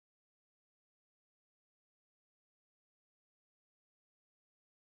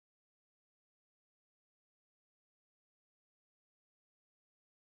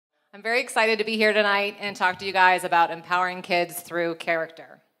I'm very excited to be here tonight and talk to you guys about empowering kids through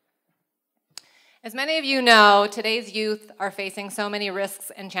character. As many of you know, today's youth are facing so many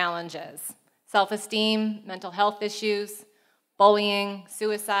risks and challenges. Self-esteem, mental health issues, bullying,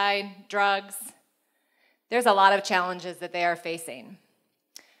 suicide, drugs. There's a lot of challenges that they are facing.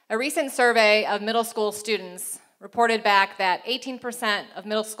 A recent survey of middle school students reported back that 18% of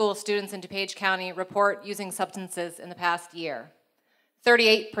middle school students in DuPage County report using substances in the past year.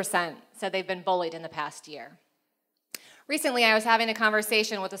 38% said they've been bullied in the past year. Recently, I was having a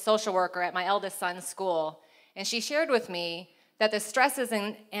conversation with a social worker at my eldest son's school, and she shared with me that the stresses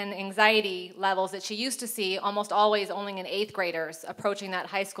and anxiety levels that she used to see almost always only in 8th graders approaching that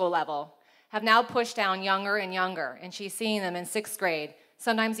high school level have now pushed down younger and younger, and she's seeing them in 6th grade,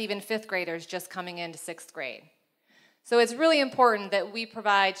 sometimes even 5th graders just coming into 6th grade. So it's really important that we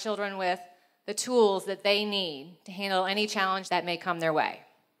provide children with the tools that they need to handle any challenge that may come their way.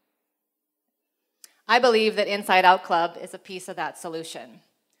 I believe that Inside Out Club is a piece of that solution.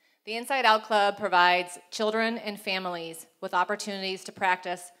 The Inside Out Club provides children and families with opportunities to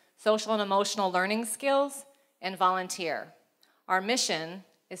practice social and emotional learning skills and volunteer. Our mission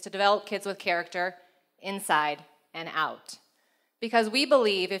is to develop kids with character inside and out. Because we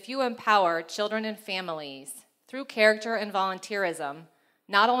believe if you empower children and families through character and volunteerism,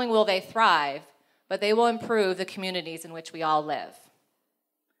 not only will they thrive, but they will improve the communities in which we all live.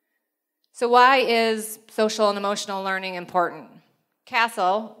 So why is social and emotional learning important?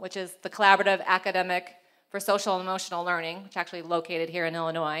 CASEL, which is the Collaborative Academic for Social and Emotional Learning, which is actually located here in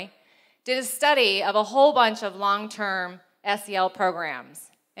Illinois, did a study of a whole bunch of long-term SEL programs.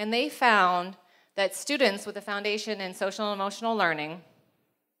 And they found that students with a foundation in social and emotional learning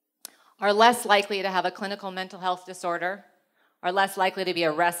are less likely to have a clinical mental health disorder, are less likely to be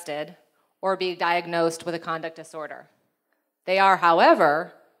arrested, or be diagnosed with a conduct disorder. They are,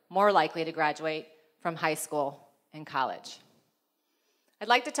 however, more likely to graduate from high school and college. I'd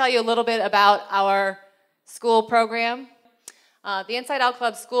like to tell you a little bit about our school program. The Inside Out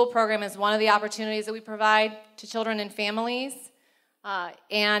Club school program is one of the opportunities that we provide to children and families.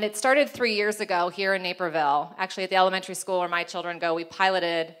 And it started 3 years ago here in Naperville. Actually, at the elementary school where my children go, we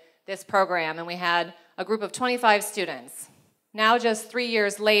piloted this program, and we had a group of 25 students. Now, just 3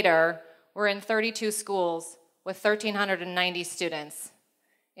 years later, we're in 32 schools with 1,390 students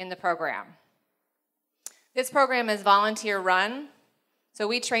in the program. This program is volunteer-run, so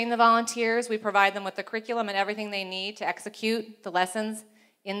we train the volunteers, we provide them with the curriculum and everything they need to execute the lessons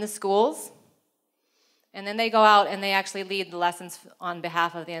in the schools, and then they go out and they actually lead the lessons on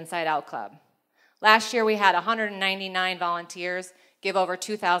behalf of the Inside Out Club. Last year, we had 199 volunteers give over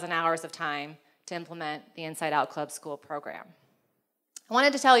 2,000 hours of time to implement the Inside Out Club school program. I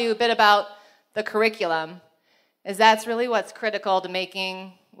wanted to tell you a bit about the curriculum, as that's really what's critical to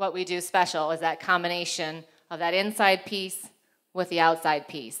making what we do special, is that combination of that inside piece with the outside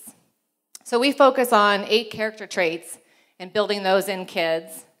piece. So we focus on 8 character traits and building those in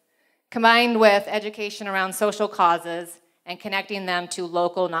kids, combined with education around social causes and connecting them to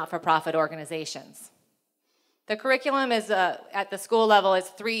local not-for-profit organizations. The curriculum is, at the school level, is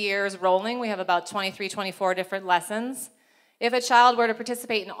 3 years rolling. We have about 23, 24 different lessons. If a child were to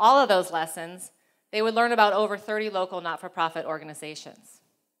participate in all of those lessons, they would learn about over 30 local not-for-profit organizations.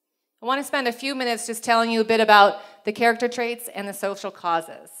 I want to spend a few minutes just telling you a bit about the character traits and the social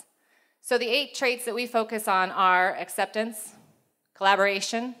causes. So the 8 traits that we focus on are acceptance,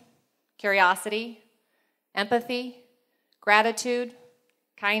 collaboration, curiosity, empathy, gratitude,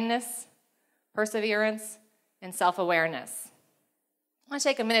 kindness, perseverance, and self-awareness. I want to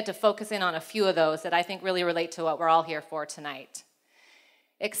take a minute to focus in on a few of those that I think really relate to what we're all here for tonight.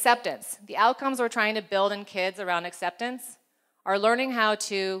 Acceptance. The outcomes we're trying to build in kids around acceptance are learning how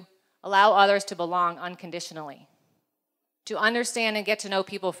to allow others to belong unconditionally, to understand and get to know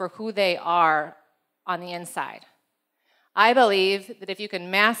people for who they are on the inside. I believe that if you can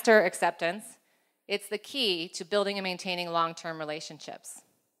master acceptance, it's the key to building and maintaining long-term relationships.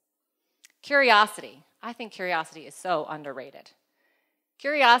 Curiosity. I think curiosity is so underrated.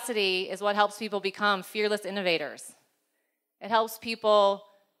 Curiosity is what helps people become fearless innovators. It helps people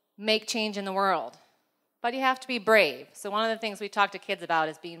make change in the world. But you have to be brave. So one of the things we talk to kids about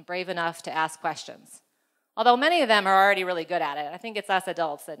is being brave enough to ask questions. Although many of them are already really good at it, I think it's us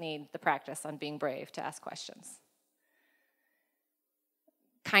adults that need the practice on being brave to ask questions.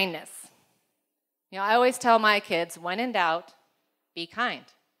 Kindness. I always tell my kids, when in doubt, be kind.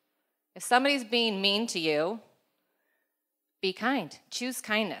 If somebody's being mean to you, be kind. Choose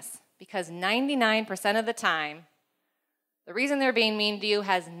kindness. Because 99% of the time, the reason they're being mean to you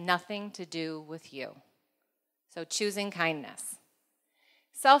has nothing to do with you. So choosing kindness.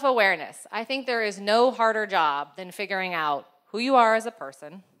 Self-awareness. I think there is no harder job than figuring out who you are as a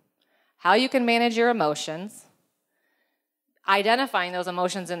person, how you can manage your emotions, identifying those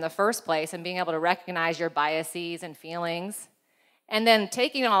emotions in the first place and being able to recognize your biases and feelings, and then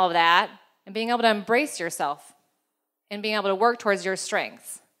taking all of that and being able to embrace yourself and being able to work towards your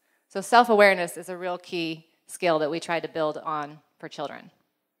strengths. So self-awareness is a real key skill that we try to build on for children.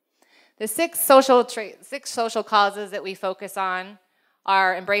 The six social causes that we focus on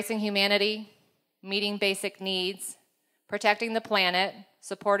are embracing humanity, meeting basic needs, protecting the planet,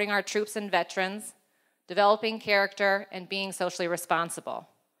 supporting our troops and veterans, developing character, and being socially responsible.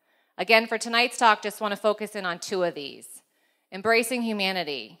 Again, for tonight's talk, just want to focus in on two of these. Embracing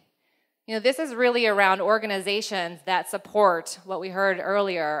humanity. You know, this is really around organizations that support what we heard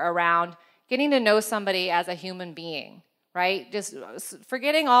earlier around getting to know somebody as a human being, right? Just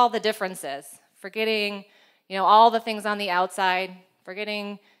forgetting all the differences, forgetting, all the things on the outside,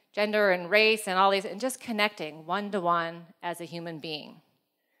 forgetting gender and race and all these, and just connecting one-to-one as a human being.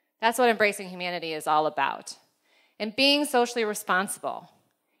 That's what embracing humanity is all about. And being socially responsible.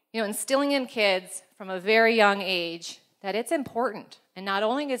 Instilling in kids from a very young age that it's important. And not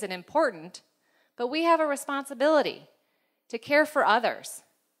only is it important, but we have a responsibility to care for others,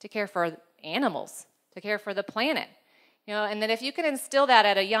 to care for animals, to care for the planet. And that if you can instill that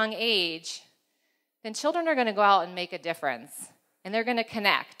at a young age, then children are going to go out and make a difference. And they're going to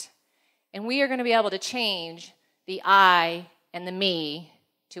connect. And we are going to be able to change the I and the me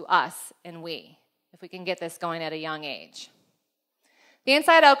to us and we, if we can get this going at a young age. The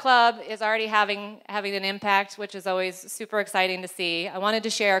Inside Out Club is already having an impact, which is always super exciting to see. I wanted to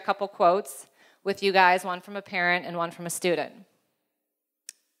share a couple quotes with you guys, one from a parent and one from a student.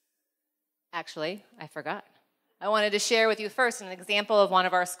 Actually, I forgot. I wanted to share with you first an example of one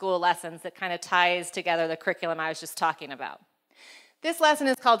of our school lessons that kind of ties together the curriculum I was just talking about. This lesson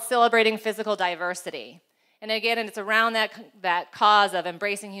is called Celebrating Physical Diversity. And again, it's around that cause of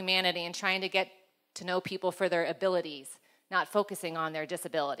embracing humanity and trying to get to know people for their abilities, not focusing on their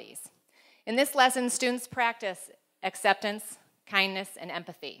disabilities. In this lesson, students practice acceptance, kindness, and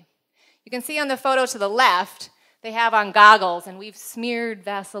empathy. You can see on the photo to the left, they have on goggles, and we've smeared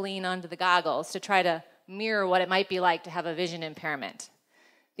Vaseline onto the goggles to try to mirror what it might be like to have a vision impairment.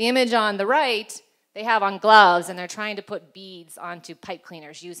 The image on the right, they have on gloves, and they're trying to put beads onto pipe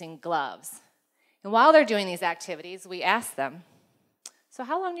cleaners using gloves. And while they're doing these activities, we ask them, so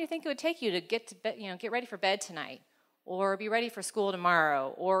how long do you think it would take you to get to bed, get ready for bed tonight, or be ready for school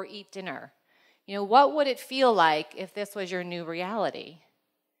tomorrow, or eat dinner? What would it feel like if this was your new reality?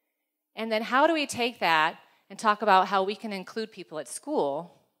 And then how do we take that and talk about how we can include people at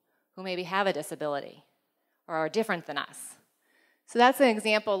school who maybe have a disability or are different than us? So that's an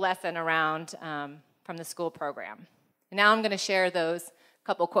example lesson around from the school program. And now I'm going to share those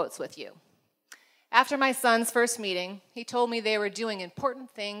couple quotes with you. After my son's first meeting, he told me they were doing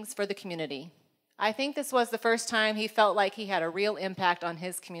important things for the community. I think this was the first time he felt like he had a real impact on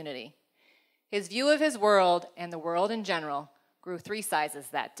his community. His view of his world and the world in general grew 3 sizes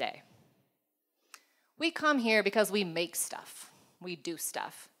that day. We come here because we make stuff. We do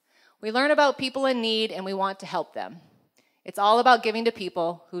stuff. We learn about people in need and we want to help them. It's all about giving to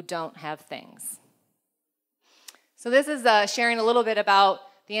people who don't have things. So this is sharing a little bit about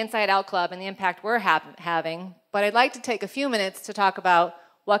the Inside Out Club and the impact we're having, but I'd like to take a few minutes to talk about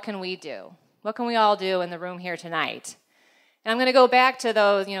what can we do? What can we all do in the room here tonight? And I'm going to go back to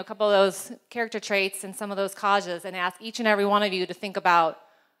those, a couple of those character traits and some of those causes and ask each and every one of you to think about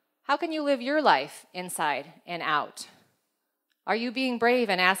how can you live your life inside and out? Are you being brave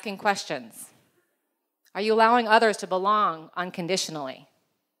and asking questions? Are you allowing others to belong unconditionally?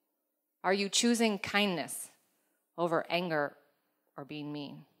 Are you choosing kindness over anger or being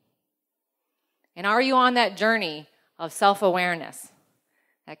mean? And are you on that journey of self-awareness,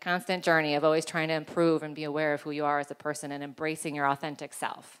 that constant journey of always trying to improve and be aware of who you are as a person and embracing your authentic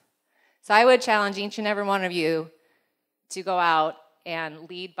self? So I would challenge each and every one of you to go out and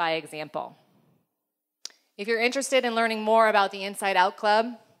lead by example. If you're interested in learning more about the Inside Out Club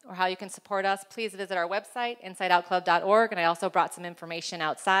or how you can support us, please visit our website, insideoutclub.org, and I also brought some information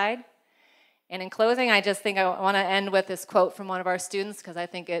outside. And in closing, I just think I want to end with this quote from one of our students because I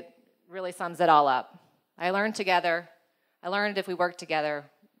think it really sums it all up. I learned if we work together,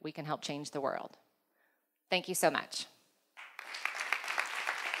 we can help change the world. Thank you so much.